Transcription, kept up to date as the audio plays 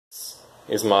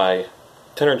is my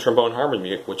tenor and trombone Harmon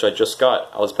mute, which I just got.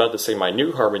 I was about to say my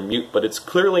new Harmon mute, but it's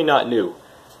clearly not new.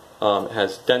 It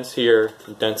has dents here,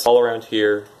 dents all around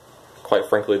here. Quite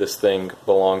frankly, this thing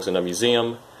belongs in a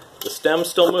museum. The stem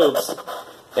still moves,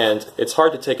 and it's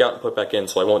hard to take out and put back in,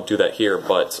 so I won't do that here,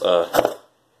 but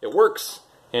it works.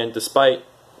 And despite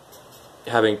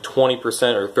having 20%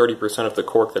 or 30% of the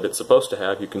cork that it's supposed to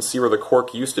have, you can see where the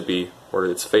cork used to be, where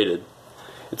it's faded.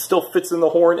 It still fits in the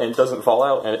horn and doesn't fall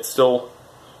out, and it still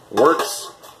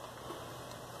works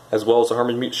as well as a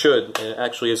Harmon mute should, and it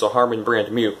actually is a Harmon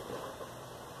brand mute.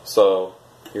 So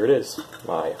here it is,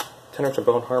 my tenor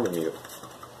trombone Harmon mute.